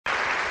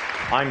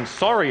I'm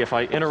sorry if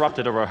I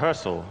interrupted a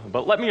rehearsal,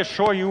 but let me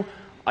assure you,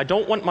 I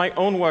don't want my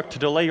own work to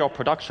delay your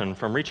production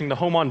from reaching the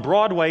home on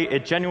Broadway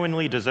it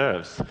genuinely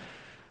deserves.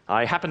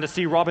 I happened to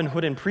see Robin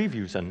Hood in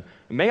previews, and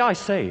may I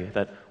say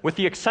that, with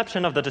the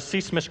exception of the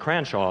deceased Miss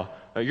Cranshaw,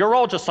 you're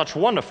all just such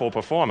wonderful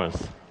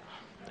performers.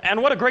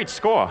 And what a great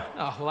score.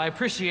 Oh, well, I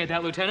appreciate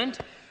that, Lieutenant.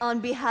 On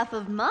behalf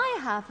of my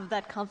half of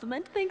that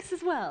compliment, thanks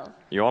as well.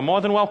 You're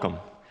more than welcome.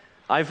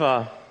 I've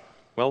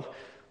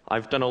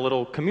done a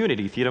little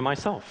community theater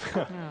myself.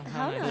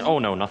 Oh,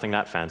 no, nothing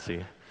that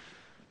fancy.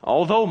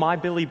 Although my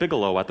Billy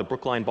Bigelow at the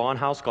Brookline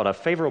Barnhouse got a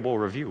favorable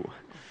review,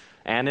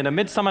 and in A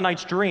Midsummer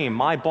Night's Dream,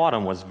 my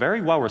bottom was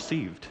very well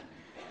received.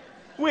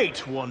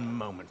 Wait one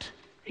moment.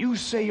 You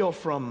say you're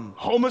from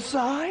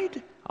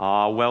Homicide?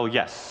 Well,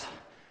 yes.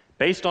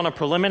 Based on a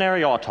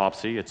preliminary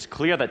autopsy, it's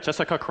clear that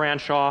Jessica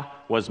Cranshaw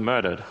was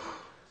murdered.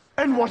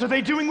 And what are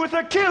they doing with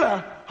their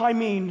killer? I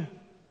mean,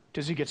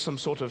 does he get some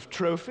sort of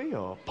trophy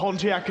or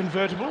Pontiac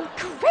convertible?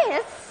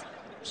 Chris!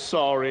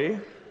 Sorry.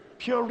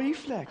 Pure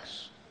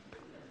reflex.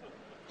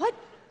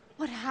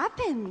 What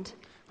happened?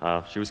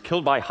 She was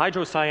killed by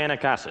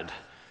hydrocyanic acid,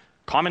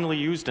 commonly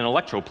used in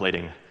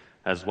electroplating,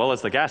 as well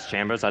as the gas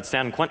chambers at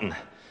San Quentin.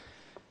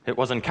 It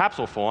was in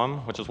capsule form,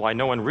 which is why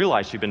no one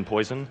realized she'd been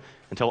poisoned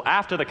until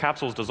after the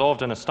capsules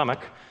dissolved in her stomach,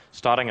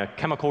 starting a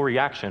chemical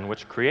reaction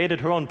which created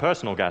her own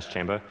personal gas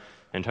chamber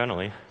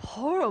internally.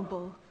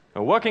 Horrible.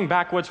 Now, working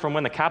backwards from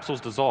when the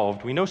capsules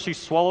dissolved, we know she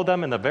swallowed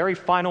them in the very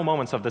final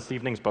moments of this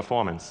evening's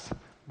performance.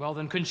 Well,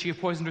 then couldn't she have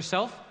poisoned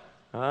herself?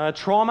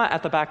 Trauma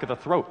at the back of the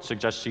throat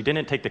suggests she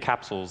didn't take the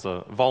capsules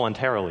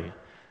voluntarily.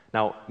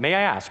 Now, may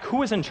I ask,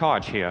 who is in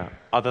charge here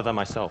other than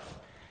myself?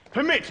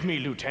 Permit me,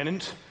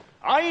 Lieutenant.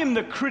 I am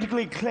the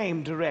critically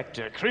acclaimed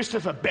director,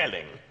 Christopher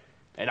Belling,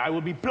 and I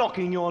will be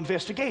blocking your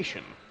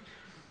investigation.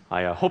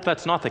 I hope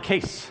that's not the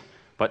case,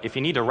 but if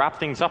you need to wrap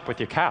things up with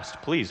your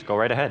cast, please go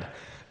right ahead.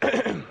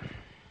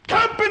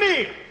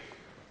 Company!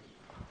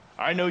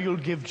 I know you'll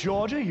give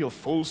Georgia your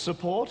full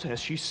support as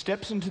she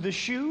steps into the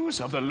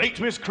shoes of the late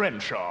Miss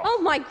Crenshaw.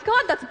 Oh my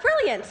God, that's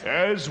brilliant!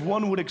 As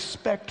one would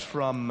expect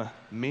from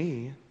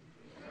me.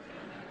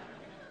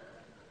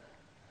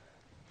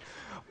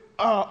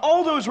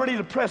 All those ready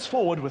to press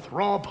forward with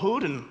Rob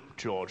Hood and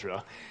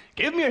Georgia,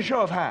 give me a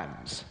show of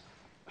hands.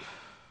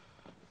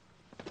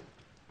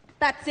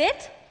 That's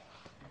it?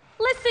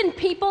 Listen,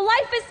 people,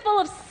 life is full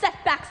of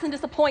setbacks and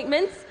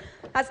disappointments,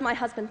 as my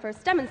husband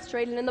first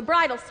demonstrated in the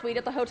bridal suite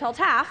at the Hotel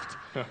Taft.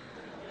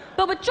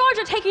 But with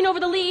Georgia taking over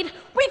the lead,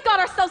 we've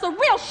got ourselves a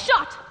real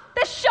shot.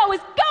 This show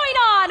is going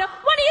on.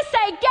 What do you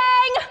say,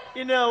 gang?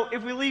 You know,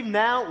 if we leave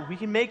now, we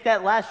can make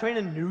that last train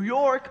in New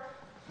York.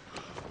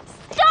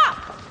 Stop!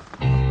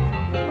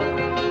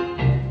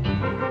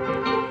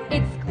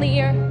 It's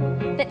clear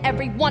that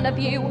every one of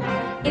you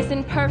is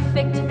in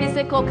perfect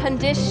physical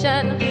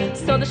condition,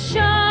 so the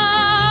show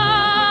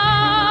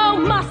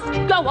must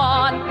go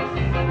on.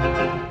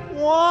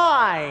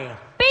 Why?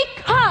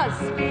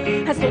 Because,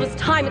 as old as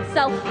time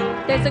itself,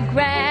 there's a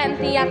grand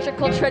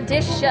theatrical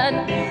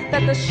tradition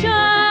that the show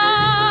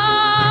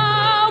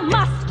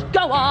must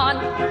go on.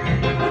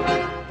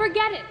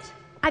 Forget it.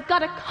 I've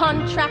got a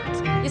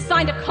contract. You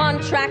signed a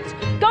contract.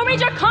 Go read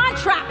your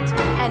contract.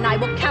 And I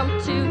will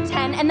count to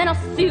 10, and then I'll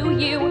sue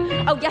you.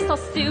 Oh yes, I'll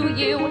sue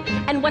you.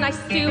 And when I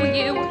sue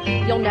you,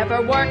 you'll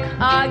never work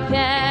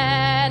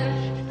again.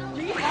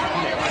 Who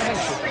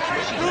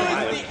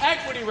is the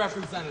equity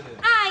representative?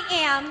 I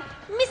am.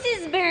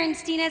 Mrs.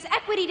 Bernstein, as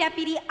equity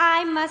deputy,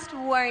 I must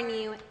warn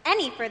you.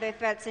 Any further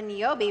threats and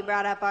you'll be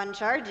brought up on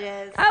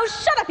charges. Oh,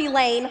 shut up,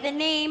 Elaine. The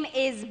name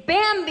is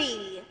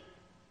Bambi.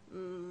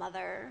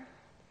 Mother.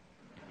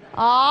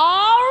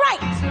 All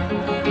right.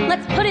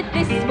 Let's put it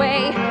this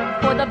way.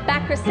 For the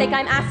backer's sake,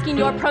 I'm asking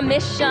your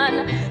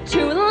permission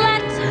to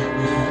let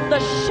the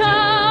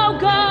show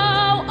go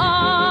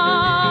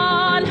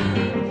on.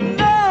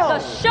 No! The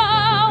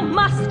show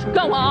must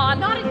go on.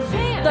 Not a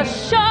chance. The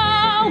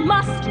show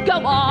must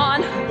go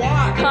on.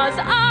 Why? 'Cause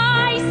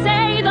I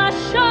say the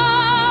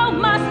show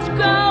must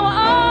go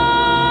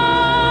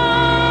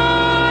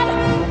on.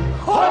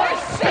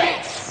 Horse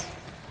face!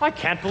 I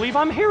can't believe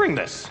I'm hearing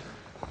this.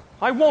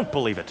 I won't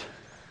believe it.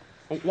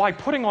 Why,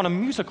 putting on a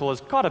musical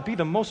has got to be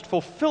the most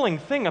fulfilling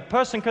thing a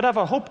person could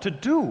ever hope to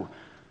do.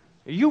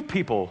 You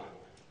people,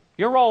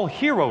 you're all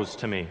heroes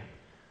to me.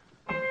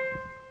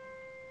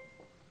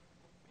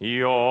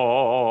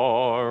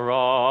 You're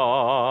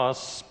a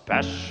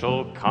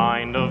special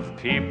kind of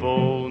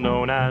people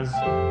known as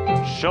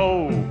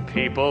show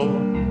people.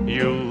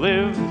 You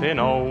live in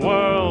a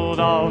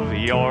world of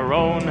your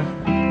own.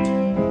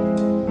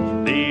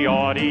 The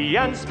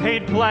audience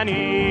paid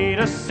plenty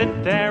to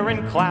sit there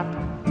and clap,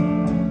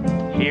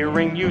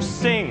 hearing you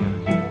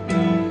sing,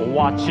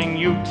 watching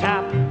you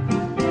tap.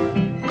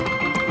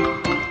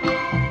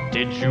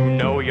 Did you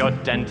know your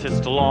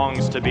dentist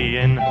longs to be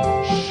in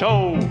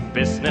show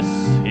business?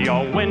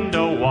 Your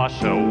window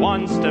washer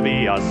wants to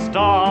be a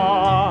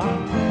star.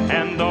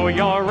 And though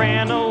your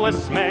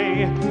analyst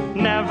may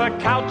never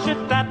couch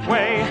it that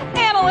way,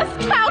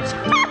 Analyst couch.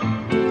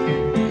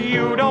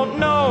 you You don't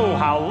know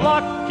how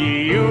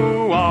lucky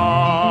you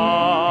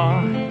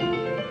are.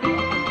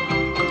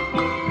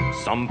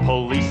 Some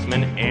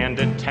policemen and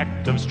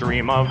detectives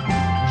dream of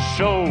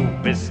show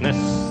business.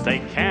 They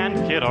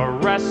can't get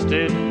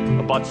arrested,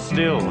 but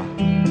still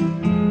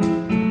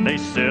they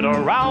sit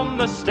around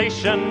the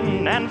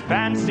station and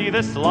fancy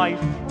this life.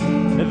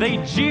 They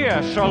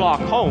jeer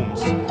Sherlock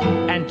Holmes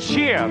and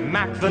cheer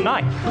Mac the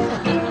Knife.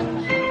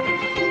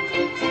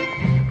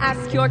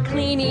 Ask your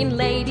cleaning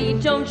lady,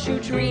 don't you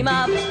dream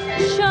of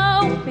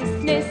show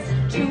business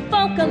to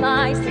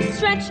vocalize the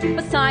stretch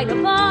beside a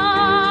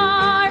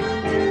bar?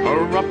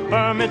 Her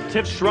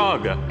affirmative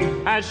shrug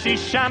as she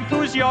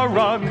shampoos your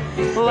rug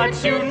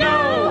lets you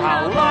know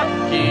how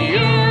lucky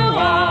you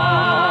are.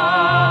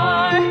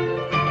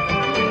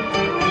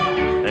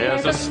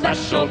 There's a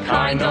special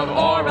kind of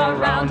aura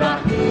around a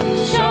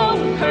show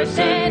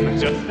person.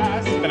 Just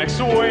ask the next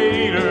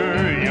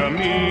waiter you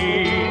meet.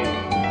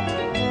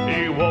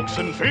 He walks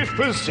in fifth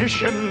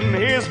position,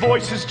 his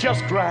voice is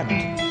just grand.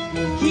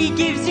 He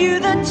gives you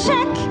the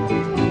check,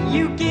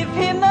 you give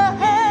him a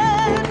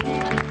hand.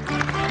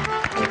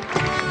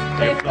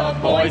 If the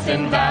boys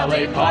in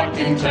Valet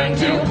Parking turn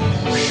to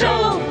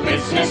show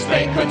business,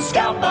 they could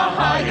scalp a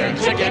higher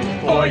ticket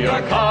for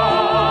your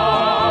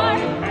car.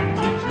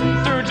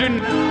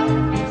 Surgeon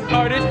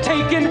started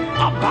taking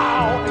a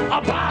bow,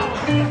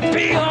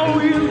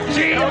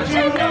 B-O-U-G. Don't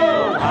you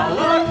know how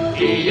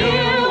lucky you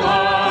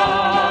are?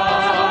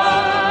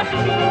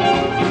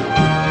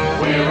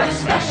 We're a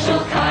special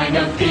kind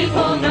of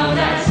people known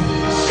as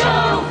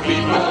show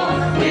people.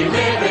 We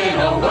live in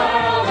a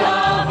world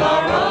of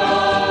our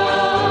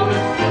own.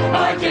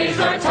 Our days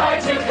are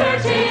tied to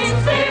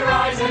curtains, they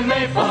rise and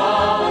they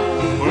fall.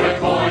 We're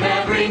born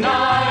every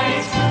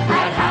night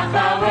at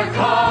half-hour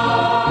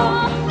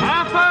call.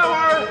 Half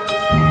hour.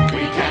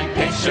 We can't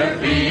picture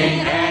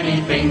being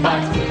anything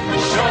but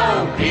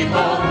show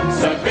people.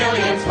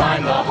 Civilians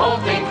find the whole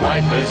thing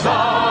quite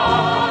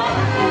bizarre.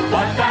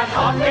 But that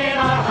hop in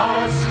our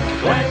hearts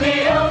when the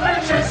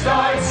overture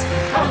starts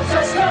helps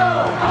us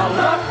know how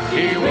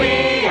lucky we